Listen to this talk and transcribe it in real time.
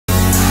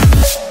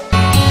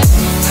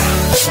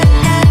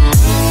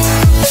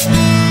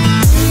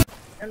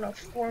a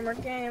former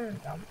game.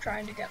 I'm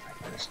trying to get my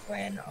first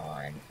win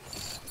on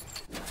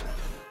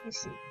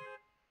PC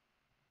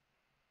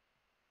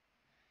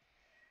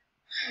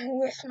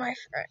with my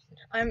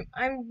friend.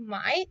 I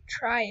might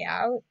try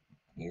out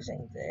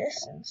using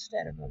this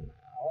instead of a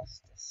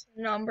mouse. This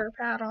number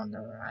pad on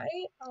the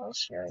right. I'll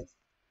show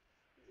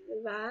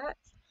you that.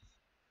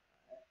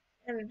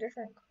 And a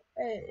different.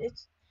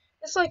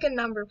 It's like a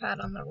number pad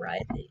on the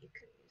right that you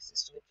can use to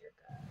switch your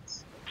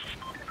guns.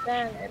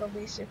 Then it'll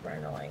be super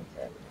annoying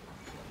to.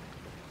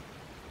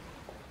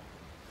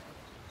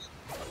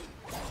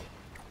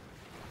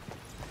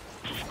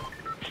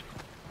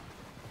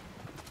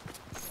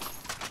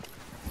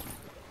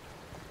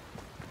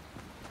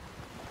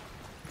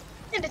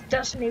 And it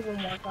doesn't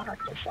even work. I'll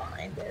have to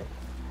find it.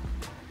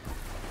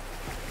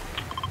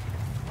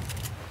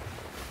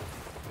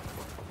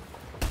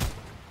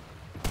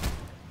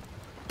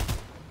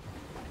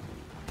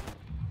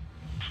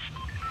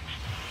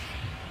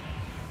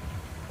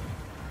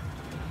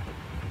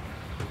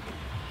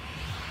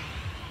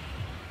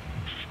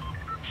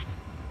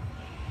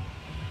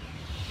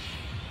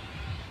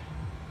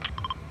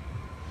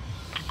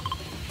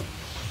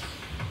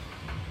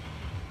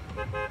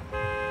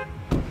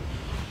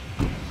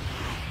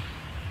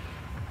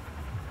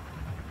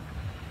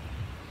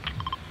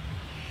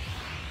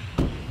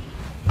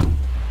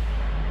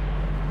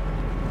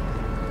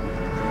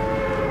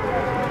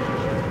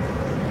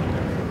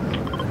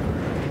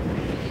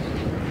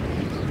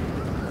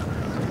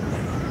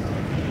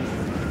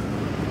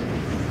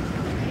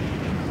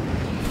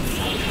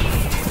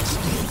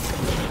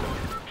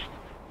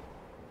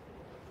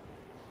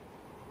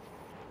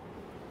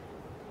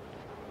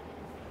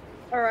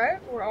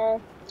 Alright, we're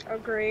all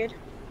agreed.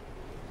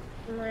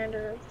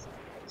 Landed.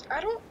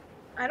 I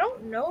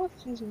don't know if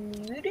he's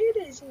muted,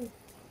 is he?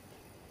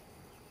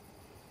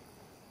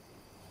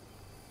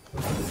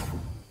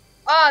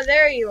 Ah,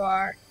 there you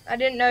are. I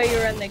didn't know you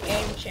were in the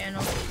game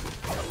channel.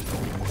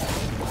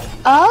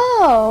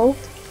 Oh.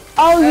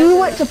 Oh, you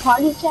went to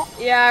party chat?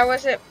 Yeah, I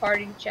was at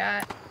party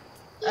chat.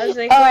 I was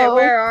like, wait,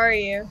 where are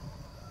you?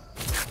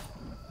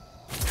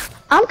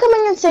 I'm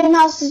coming in the same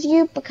house as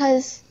you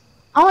because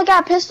I only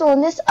got a pistol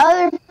and this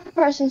other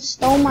person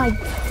stole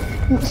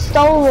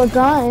a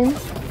gun.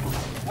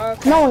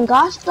 Okay. No, and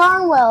gosh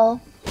darn well.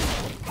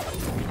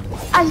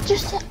 I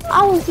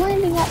was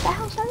landing at the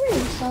house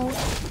already, so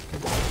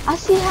I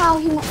see how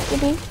he wants to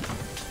be.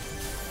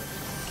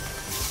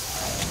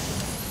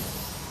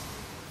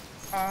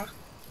 No,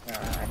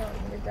 I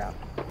don't need that.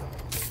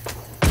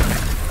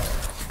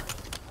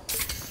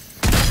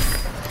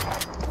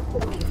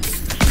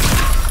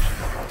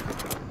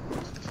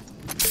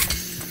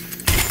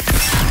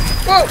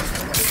 Whoa!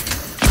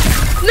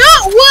 No!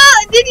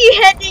 What? Did he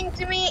head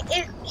into me?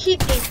 He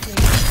did me.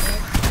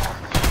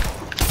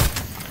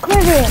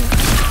 Clear him.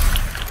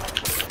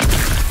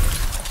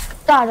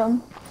 Got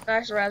him.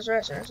 Nice, res.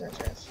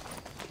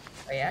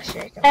 Oh yeah,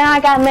 shake him. And I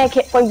got a med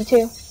kit for you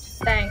too.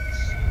 Thanks.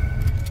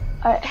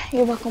 Alright,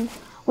 you're welcome.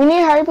 We need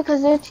to hurry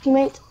because their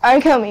teammates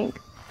are coming.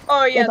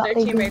 Oh yeah, their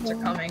teammates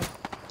are coming.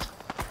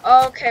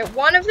 Okay,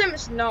 one of them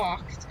is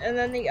knocked, and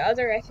then the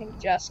other I think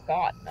just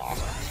got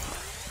knocked.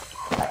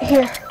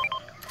 Here.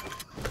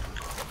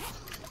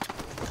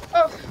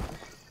 Oh.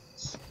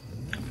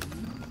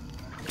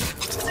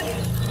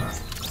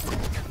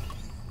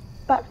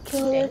 About to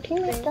kill your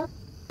teammates, though.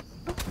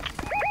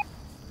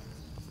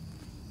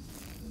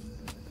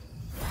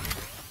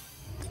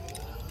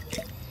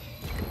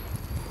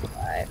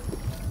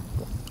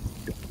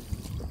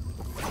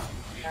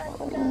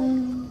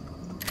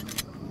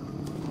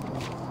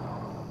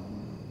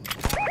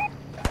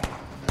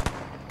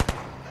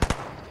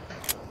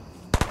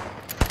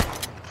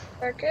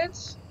 There,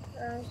 kids.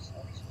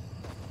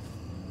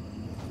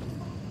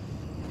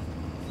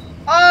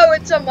 Oh,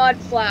 it's a mud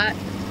flat.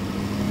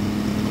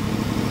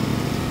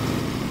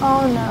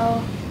 Oh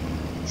no.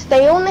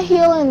 Stay on the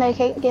hill and they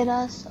can't get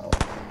us. So.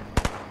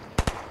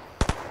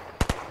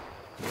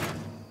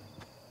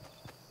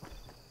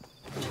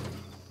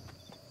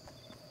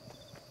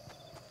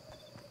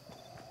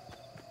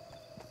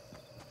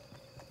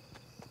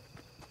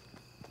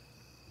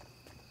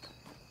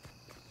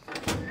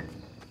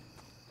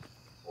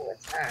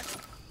 What's that?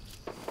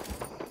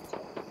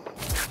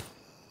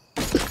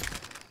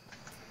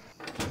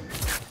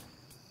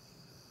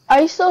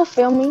 Are you still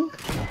filming?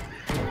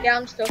 Yeah,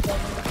 I'm still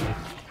filming.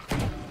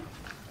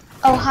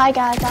 Oh, hi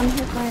guys, I'm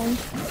her friend.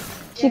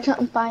 She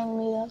couldn't find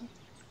me though.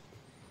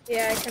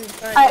 Yeah, I couldn't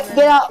find Alright,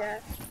 get out.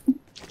 Chat.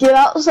 Get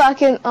out so I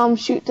can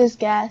shoot this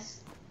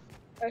gas.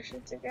 Oh,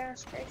 shoot the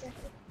gas. Okay.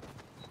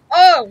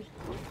 Oh!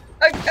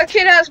 A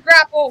kid has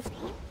grapple.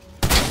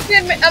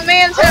 A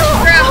man's has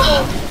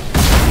grapple.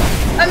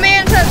 A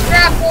man's has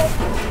grapple.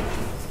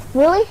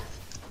 Really?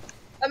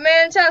 A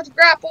man's has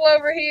grapple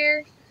over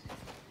here.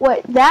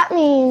 What, that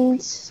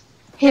means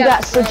he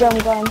got the drum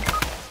gun.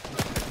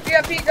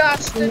 Yep, he got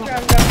the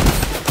drum gun.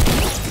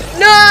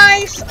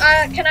 Nice!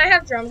 Can I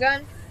have drum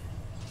gun?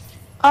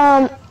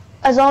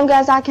 As long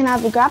as I can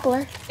have the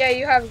grappler. Yeah,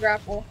 you have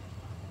grapple.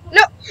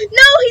 No!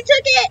 No, he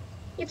took it!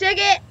 He took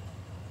it!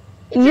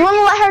 You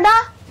wanna let her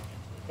die?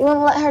 You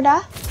wanna let her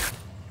die?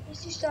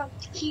 Let's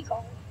just key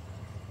card.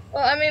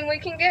 Well, I mean, we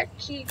can get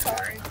key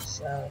cards,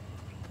 so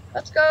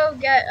let's go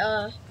get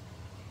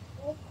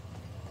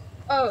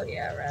oh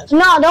yeah, Raz.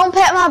 No, don't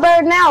pet my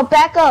bird now.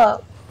 Back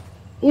up.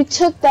 You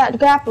took that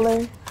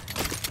grappler,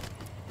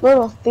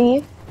 little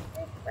thief.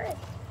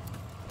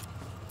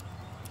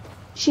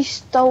 She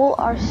stole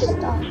our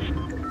stuff.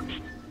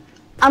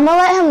 I'm gonna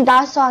let him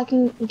die so I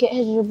can get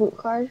his reboot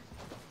card.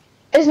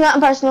 It's not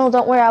personal.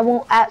 Don't worry. I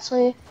won't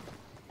actually.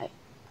 But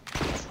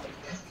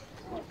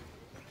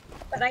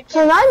I can't.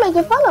 So now you're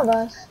making fun of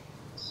us.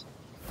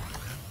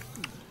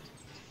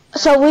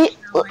 So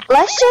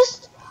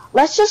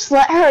let's just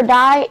let her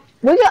die.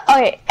 We got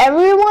okay,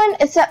 everyone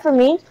except for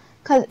me,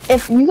 cause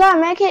if you got a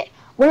med kit,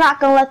 we're not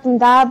gonna let them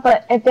die.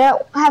 But if they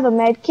don't have a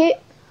med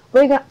kit,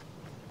 we're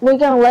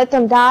gonna let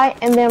them die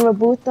and then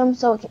reboot them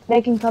so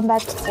they can come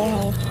back to their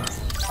home.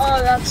 Oh,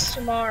 that's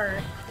smart.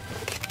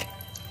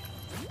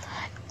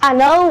 I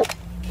know.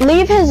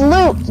 Leave his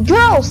loot,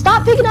 girl.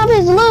 Stop picking up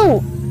his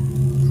loot.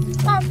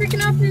 Stop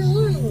picking up his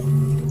loot.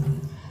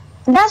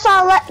 That's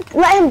why I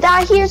let him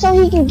die here so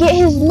he can get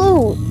his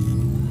loot.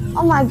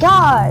 Oh my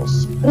gosh.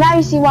 Now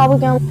you see why we're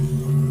gonna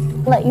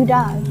let you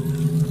die.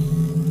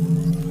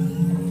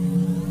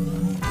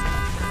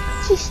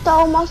 She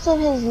stole most of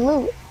his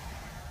loot.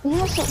 He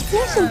has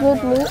some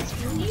good loot.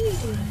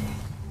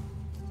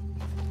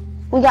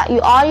 We got you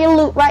all your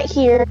loot right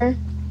here.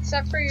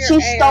 Except for your She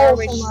AR, stole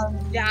which some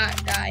of it.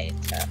 that guy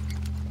took.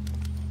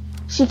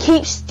 She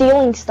keeps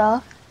stealing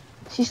stuff.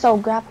 She stole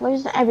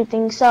grapplers and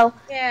everything. So,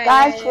 Yeah,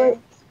 guys, yeah.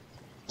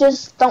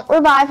 just don't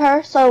revive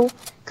her. So,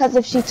 because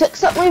if she took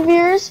something of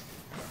yours,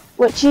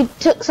 which she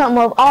took some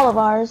of all of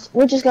ours,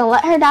 we're just gonna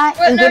let her die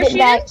But and no, get it she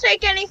back. didn't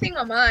take anything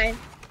of mine.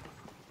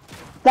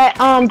 That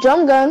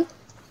drum gun.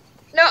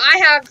 No, I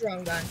have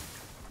drone gun.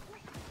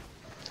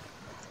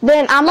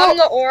 Then I'm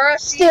the aura.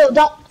 still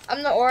don't.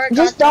 I'm the aura.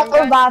 Just got don't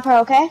drone gun. revive her,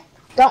 okay?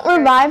 Don't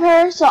revive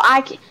her, so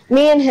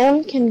me and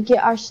him can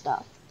get our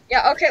stuff.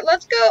 Yeah. Okay.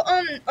 Let's go.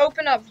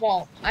 Open up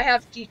vault. I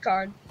have key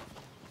card.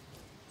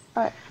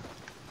 All right.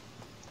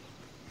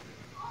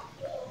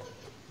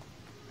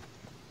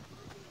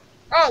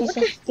 Oh,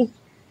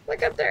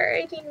 look at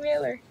their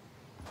 18-wheeler.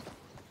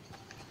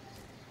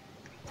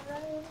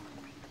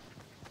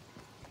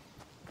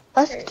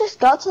 Let's just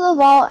go to the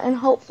vault and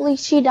hopefully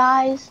she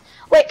dies.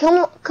 Wait, come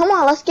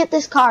on, let's get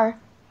this car.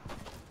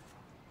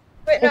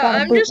 Wait, no,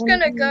 I'm just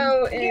gonna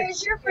go and...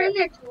 Is your friend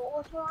a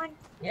Joel one?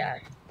 Yeah.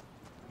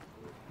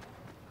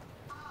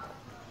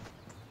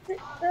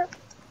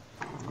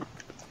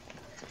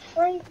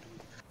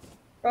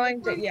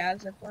 Going to, yeah,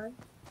 zipline.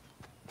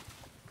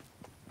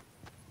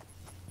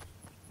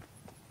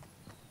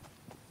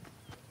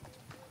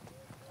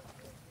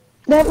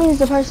 That means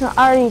the person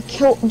already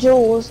killed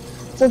Jules,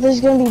 so there's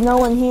gonna be no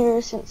one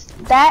here since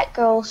that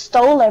girl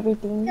stole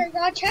everything. Here,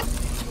 God, check.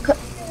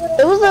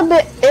 It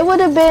would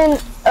have been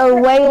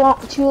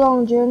a too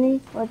long journey,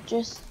 but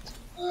just.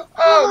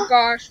 Oh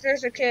gosh,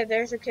 there's a kid.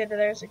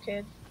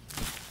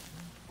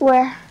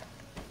 Where?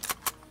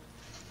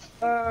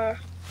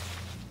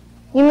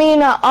 You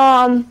mean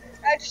I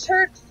just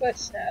heard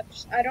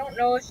footsteps. I don't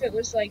know if it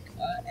was like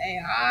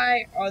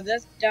AI or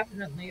that's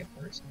definitely a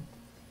person.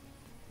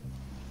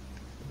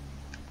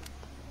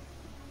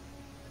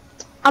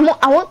 I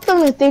want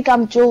them to think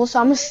I'm Jules, so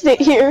I'm gonna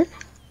sit here.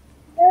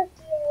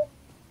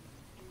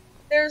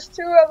 There's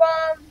two of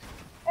them.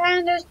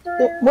 And there's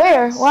three.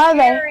 Where? Why are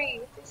they?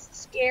 This is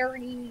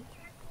scary.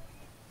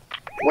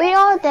 Where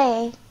are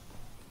they?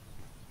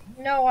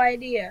 No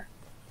idea.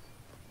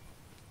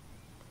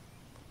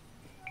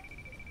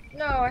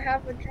 No, I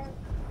have a drunk.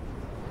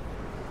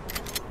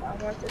 I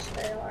want to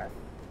stay alive.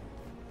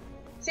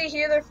 See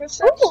here, their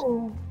footsteps.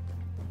 Ooh.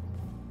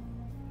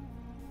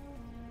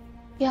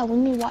 Yeah, we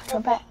need to watch her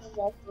back.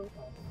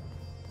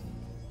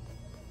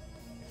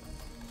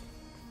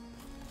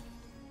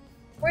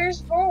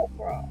 Where's Volt,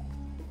 bro?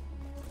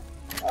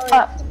 Oh,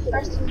 yeah.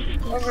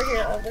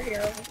 Over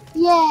here.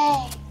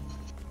 Yay!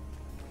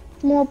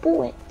 More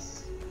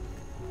bullets.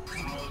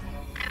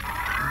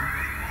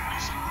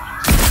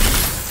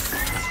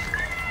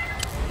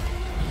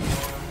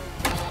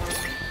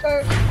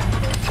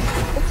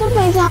 It's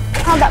amazing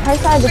how that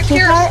person had the key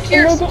card and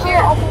they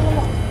didn't open them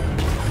up.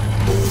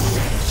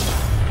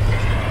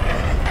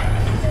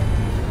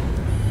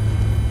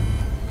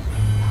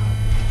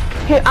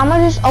 Here, I'm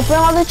gonna just open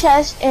all the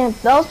chests, and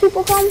if those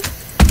people come,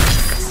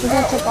 we're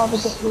gonna take all the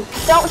good loot.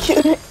 Don't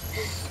shoot it.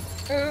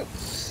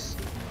 Oops.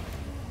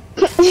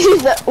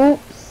 Use the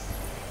oops.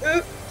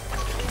 Oops.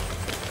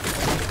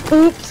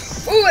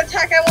 Oops. Ooh,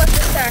 attack! I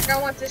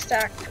want this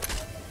stack.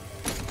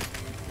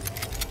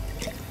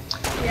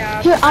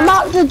 Yeah. Here, I'm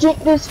about to drink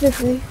this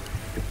 50.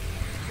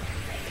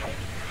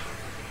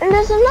 And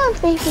there's another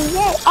 50,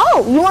 yay.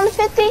 Oh, you want a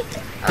 50?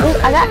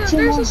 I got two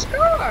There's more. a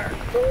scar.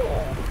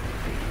 Cool.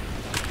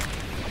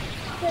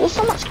 There's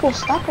so much cool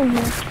stuff in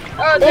here.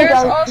 Oh, There you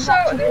there's go. also,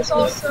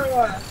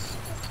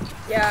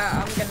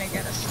 yeah, I'm gonna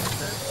get a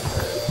sniper.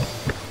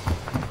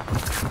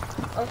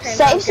 Okay,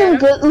 Save some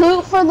good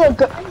loot for the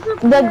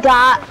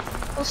guy.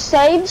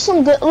 Save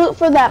some good loot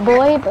for that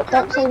boy, but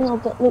don't save no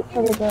good loot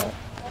for the girl.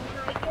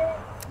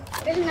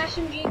 There's an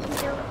SMG can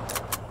kill.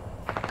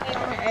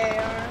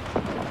 AR.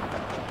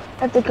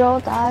 If the girl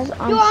dies,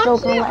 I'm Yo, still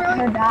honestly, gonna let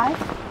bro. her die.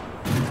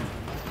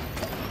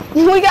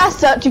 We got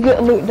such a good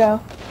loot though.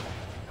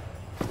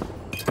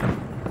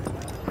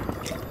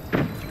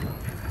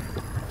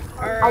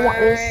 Alright. I want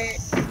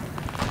this.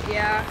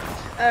 Yeah.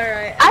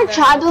 Alright. I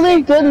tried to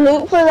leave good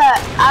loot for that.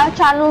 I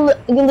tried to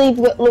leave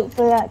good loot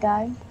for that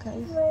guy.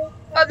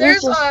 Oh,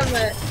 there's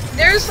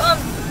There's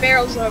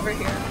barrels over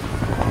here.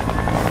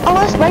 Oh,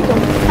 let's break them.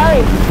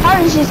 Hurry,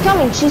 hurry! She's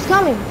coming. She's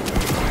coming.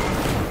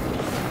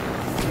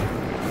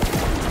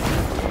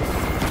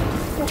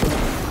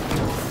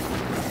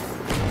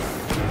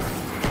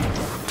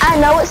 I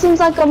know it seems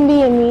like I'm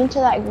being mean to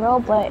that girl,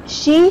 but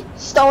she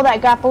stole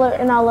that grappler,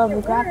 and I love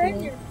the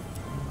grappler.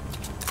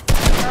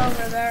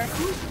 Over there.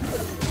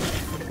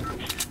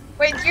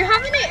 Wait, do you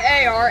have any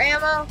AR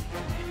ammo?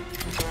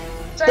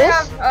 So I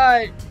This?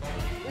 have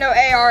no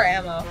AR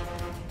ammo.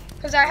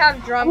 Cause I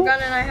have drum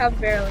gun and I have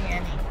barely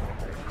any.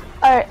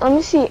 All right, let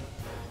me see.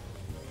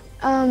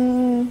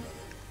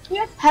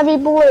 Heavy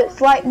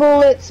bullets, light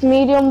bullets,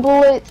 medium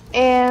bullets,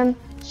 and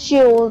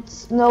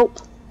shields. Nope.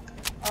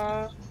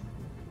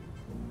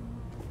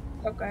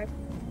 Okay.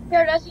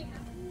 Here, does he?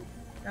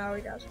 No,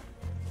 he doesn't.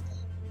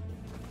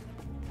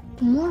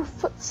 More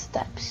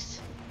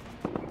footsteps.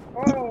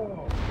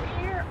 Oh,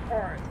 where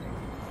are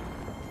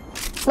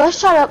they? Let's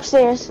try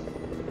upstairs.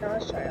 No,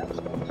 let's try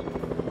upstairs.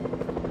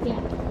 Yeah,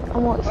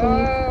 I'm waiting for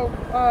Oh,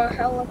 a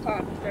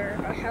helicopter.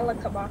 A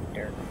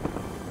helicopter.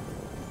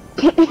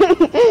 you.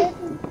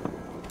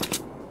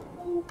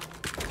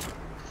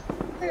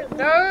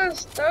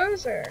 Those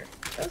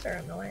are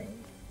annoying.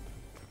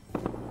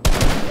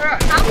 Bro,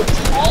 how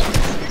tall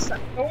is this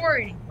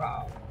authority,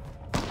 bro?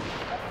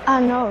 I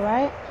know,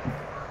 right?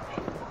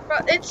 Bro,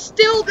 it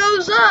still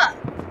goes up.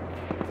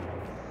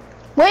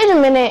 Wait a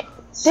minute.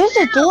 There's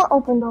a door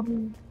opened over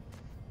here.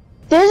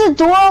 There's a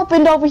door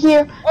opened over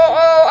here.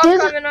 Oh, I'm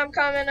There's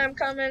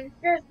coming.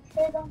 Here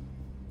go.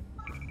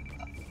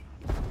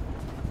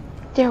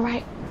 They're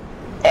right.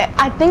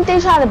 I think they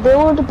tried to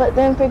build, but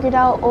then figured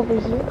out over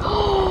here.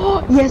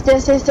 Yes. I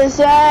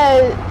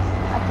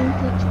think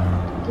they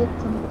tried to get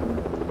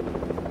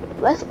something.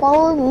 Let's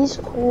follow these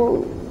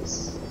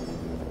clues.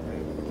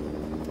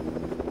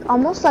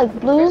 Almost like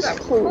Blue's There's a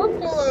Clues.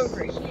 purple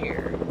over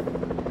here.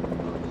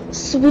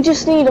 So we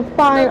just need to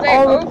find So they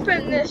all the.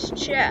 open this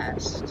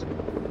chest.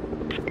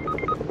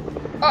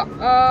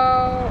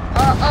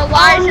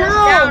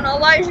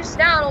 Elijah's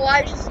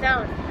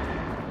down.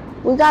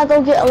 We gotta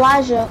go get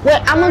Elijah. Wait,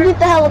 I'm gonna get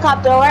the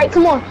helicopter, alright?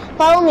 Come on,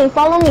 follow me. Okay.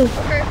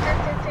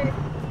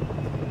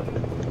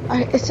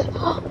 Alright, it's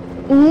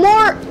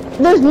more.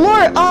 There's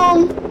more.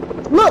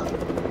 Look,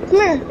 come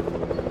here.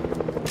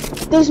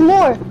 There's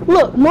more.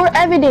 Look, more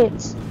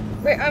evidence.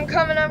 Wait, I'm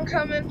coming.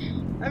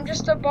 I'm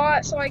just a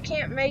bot, so I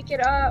can't make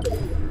it up.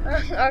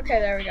 Okay,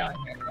 there we go. I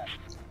made it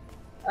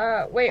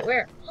up. Wait,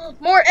 where?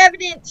 More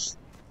evidence!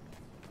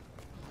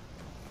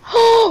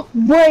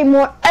 Way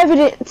more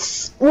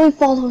evidence. We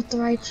followed the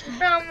right track.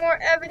 Found more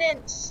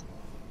evidence.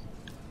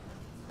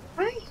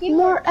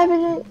 More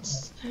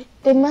evidence.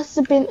 They must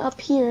have been up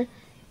here.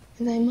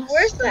 And they must.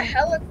 Where's the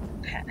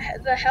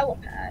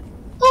helipad?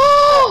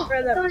 Oh! For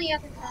It's the on the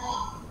other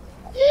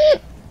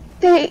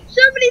side.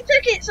 Somebody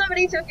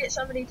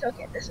took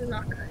it. This is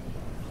not good.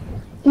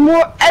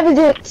 More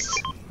evidence.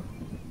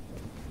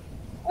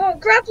 Oh,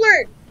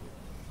 grappler!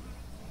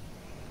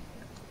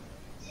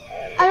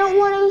 I don't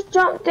want to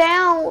jump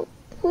down.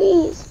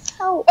 Please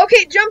help.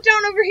 Okay, jump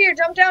down over here.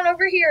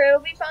 It'll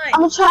be fine.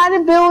 I'm gonna try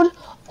to build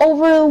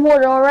over the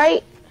water. All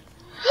right.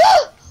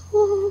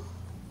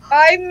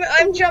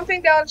 I'm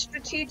jumping down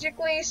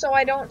strategically so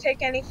I don't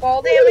take any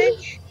fall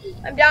damage.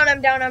 I'm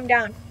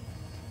down.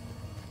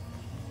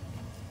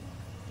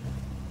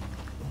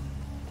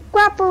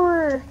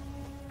 Grappler.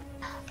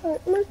 Wait,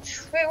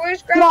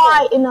 where's die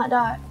grappler? and not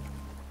die.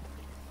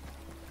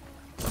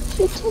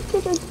 She took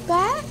it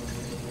back.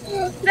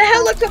 The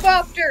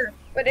helicopter!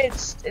 But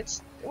it's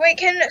wait,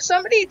 can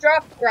somebody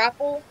drop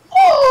grapple?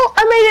 Oh,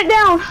 I made it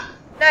down.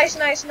 Nice.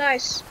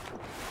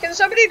 Can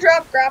somebody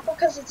drop grapple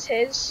because it's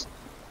his?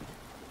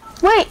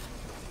 Wait,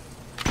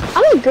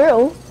 I'm a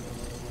girl.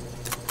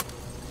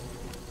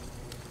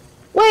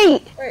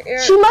 Wait,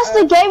 she must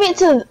have gave it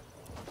to.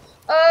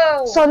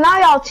 Oh. So now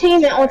y'all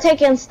teaming on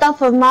taking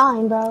stuff of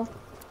mine, bro.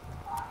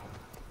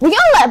 We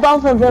gonna let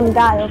both of them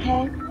die,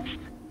 okay?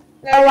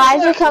 No,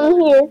 Elijah, come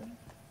here.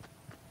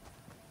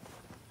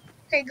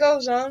 Okay,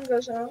 goes on.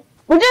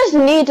 We just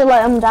need to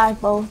let them die,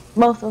 both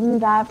of them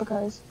die,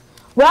 because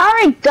we're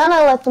already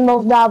gonna let them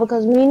both die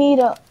because we need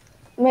to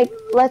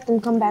let them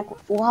come back with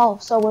full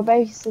health. So we're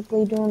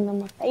basically doing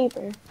them a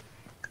favor.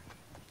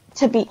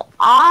 To be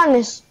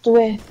honest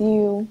with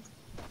you.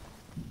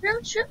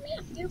 There should be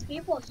a few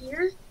people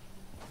here.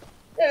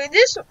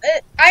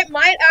 I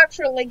might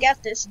actually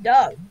get this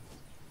done.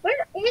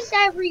 Where is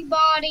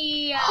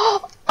everybody?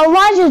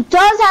 Elijah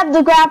does have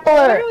the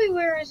grappler.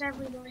 Where is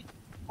everybody?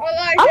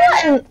 Elijah,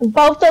 I'm letting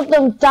both of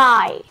them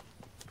die.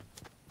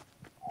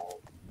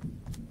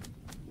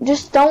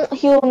 Just don't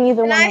heal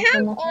neither one of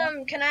them.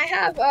 Can I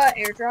have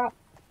airdrop?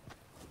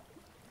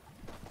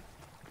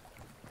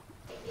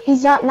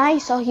 He's not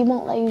nice, so he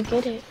won't let you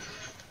get it.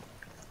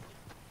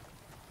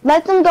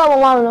 Let them go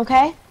alone,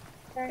 okay?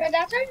 Yeah,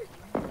 that's right.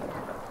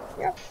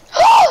 Yep.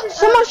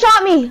 Someone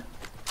shot me!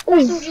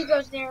 SMG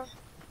goes there.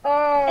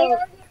 Oh.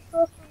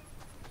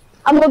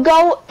 I'm gonna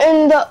go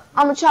in the.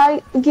 I'm gonna try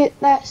to get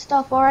that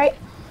stuff, alright?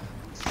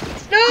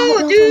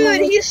 No,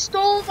 dude, he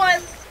stole my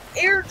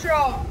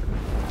airdrop.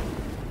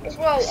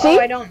 Well, See? oh,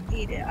 I don't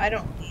need it. I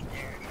don't need the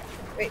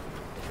airdrop.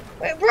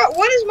 Wait, bro,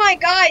 what is my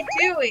guy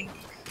doing?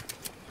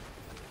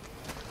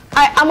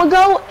 Alright, I'm gonna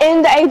go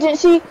in the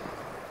agency.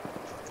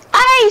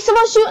 Hey,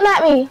 someone's shooting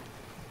at me.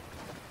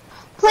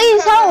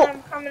 Please help.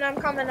 I'm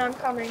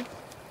coming.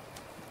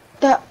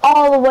 They're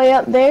all the way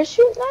up there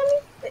shooting at me?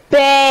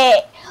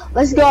 Bet.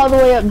 Let's go all the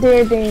way up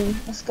there, Danny.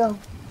 Let's go.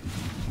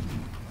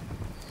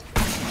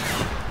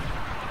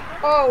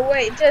 Oh,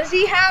 wait, does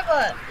he have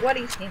a, what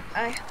do you think?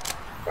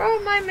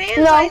 Bro, my man's,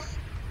 No.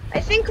 I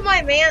think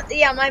my man,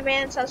 yeah, my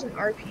man's has an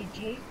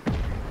RPG.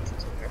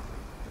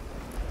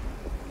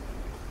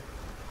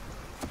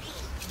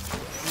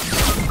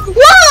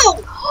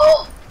 Whoa!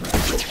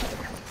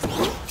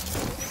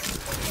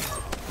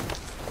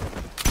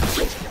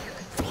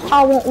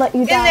 I won't let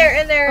you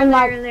die. In there. I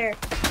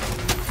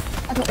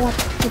don't want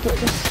to get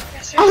this.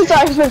 Yes, I'm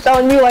sorry for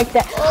throwing you like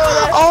that.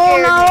 Oh,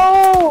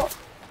 no!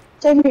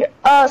 Save me.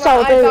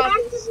 Sorry,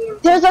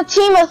 there's a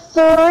team of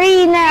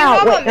 3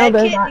 now. Wait, no,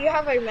 there's not. Do you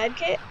have a med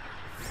kit?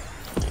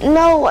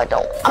 No, I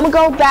don't. I'm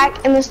gonna go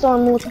back in the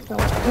storm with the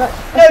film. No,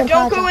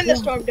 don't go in the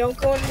storm. Don't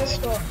go in the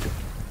storm.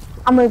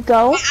 I'm gonna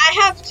go.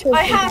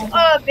 I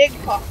have big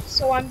pots,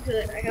 so I'm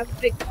good. I have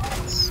big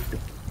pots.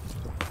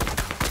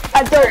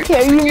 I don't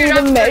care. You need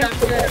a med.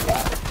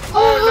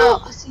 Oh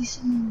no! I see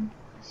someone.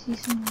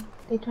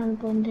 They trying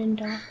to blend in,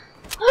 dog.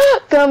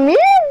 Come here,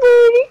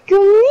 buddy.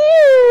 Come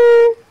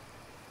here.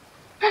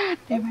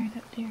 They're right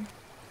up there.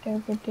 They're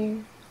over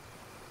there.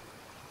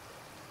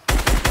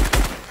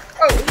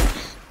 Oh.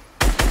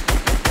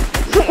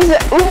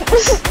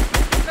 Oops.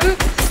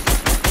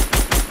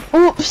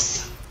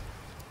 Oops.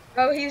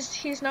 Oh,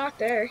 he's not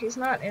there. He's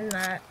not in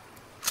that.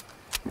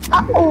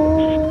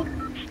 Uh-oh.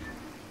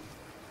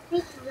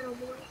 Sneaky little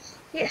boy.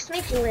 Yeah,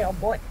 sneaky little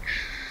boy.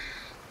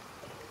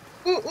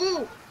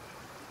 Ooh.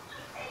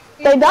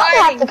 They don't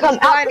have to come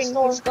out the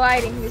storm. He's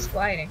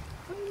gliding.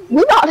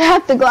 We don't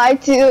have to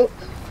glide too.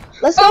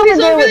 Let's go he's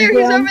over over there.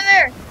 He's over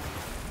there.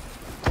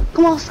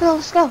 Come on,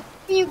 let's go.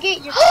 Can you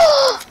get your...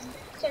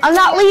 I'm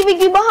not leaving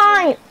you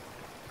behind.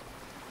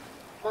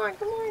 Come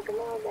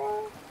on,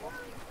 bro.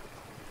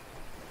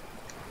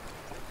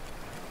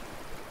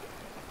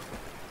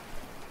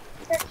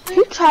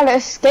 You try to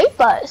escape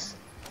us.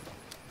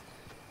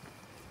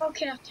 Oh,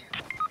 get out there.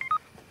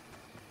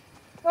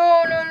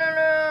 Oh,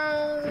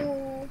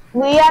 no.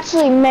 We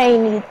actually may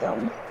need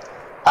them.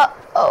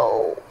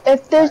 Uh-oh.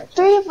 If there's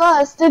 3 of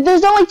us,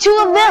 there's only 2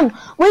 of them.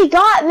 We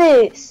got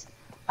this.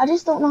 I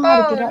just don't know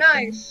how to get up. Oh,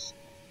 nice.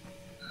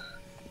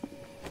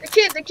 The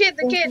kid.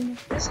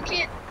 There's a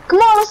kid. Come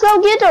on, let's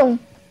go get him.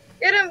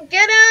 Get him.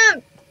 Get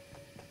him,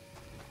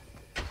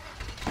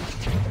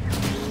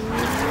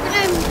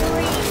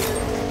 boy.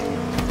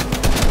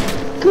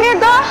 Come here,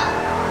 dog.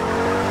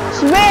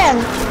 She ran.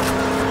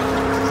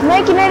 She's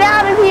making it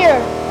out of here.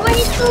 Oh,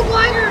 he's still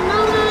glider. No.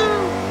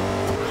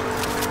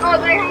 Oh,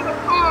 they have a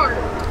car.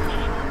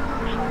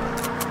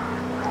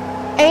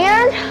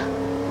 And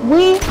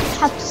we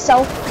have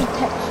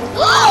self-protection.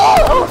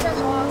 Oh!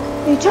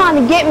 You trying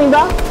to get me,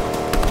 bro?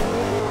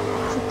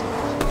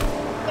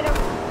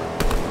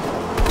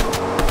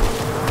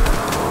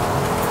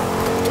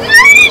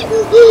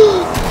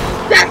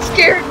 That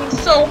scared me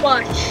so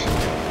much.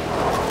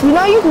 You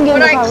know you can get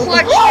When in the I car.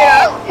 clutched it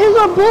up. Here's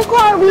our blue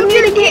car. We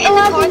need to get in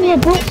your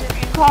blue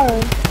car.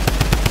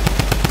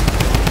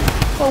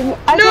 So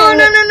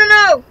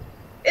No.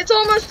 It's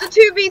almost a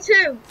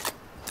 2v2.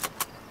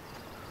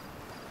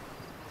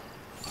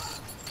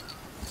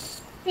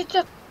 It's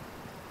a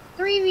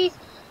 3v.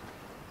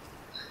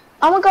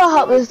 I'm gonna go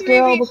help this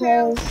girl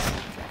 3v2.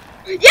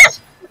 because... Yes!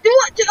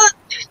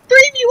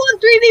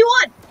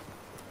 3v1.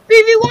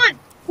 3v1.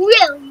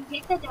 Really?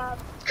 Get the dub.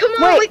 Come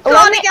on, we Wait,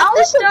 gotta get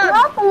this the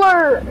done.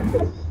 grappler.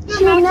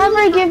 She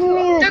never gave me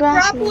The the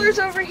grappler. grappler's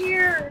over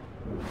here.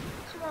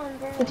 Come on,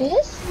 bro. It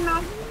is?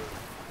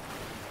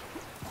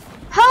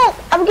 Help!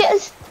 I'm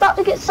about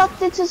to get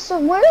sucked into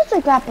some. Where is the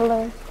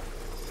grappler?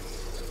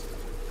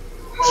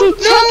 She took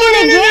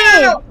it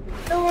again.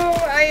 No,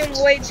 I am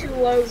way too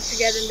low to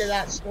get into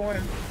that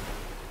storm.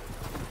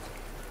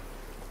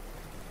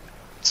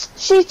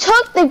 She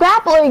took the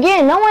grappler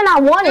again, knowing I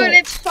won Dude, it.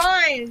 it's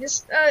fine.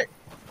 It's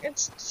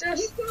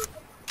just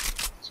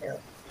chill.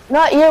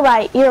 No, you're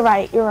right.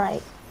 I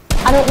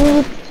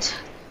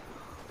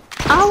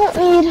don't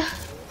need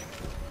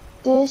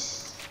this.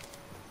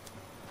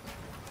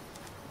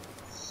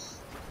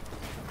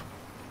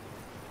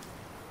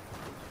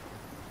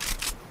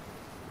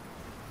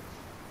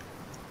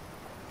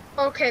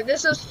 Okay,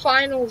 this is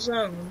final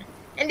zone.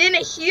 And in a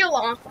heal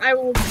off, I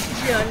will be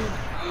done.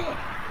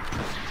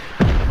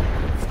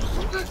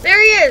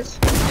 There he is.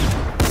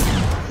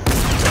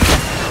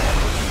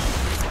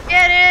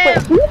 Get Wait,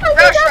 him. who did I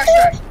Rush, get rush,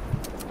 that rush.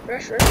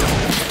 Rush, rush.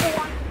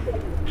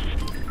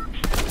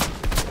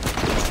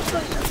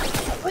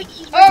 Wait,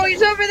 he's Oh,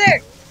 he's over there.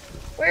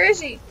 Where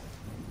is he?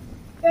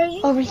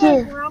 Over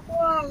here.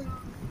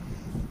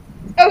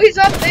 Oh, he's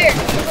up there.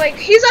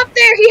 He's up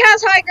there. He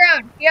has high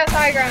ground. He has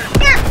high ground.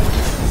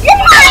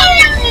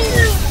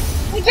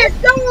 Let's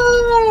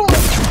go!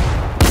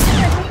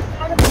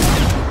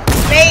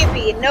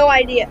 Maybe, no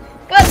idea.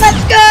 But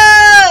let's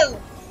go!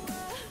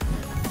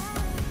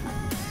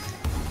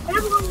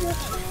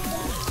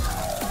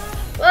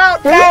 Well,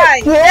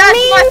 guys,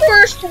 that's my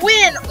first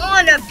win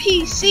on a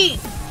PC.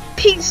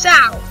 Peace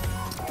out.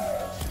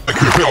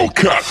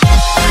 Hellcat.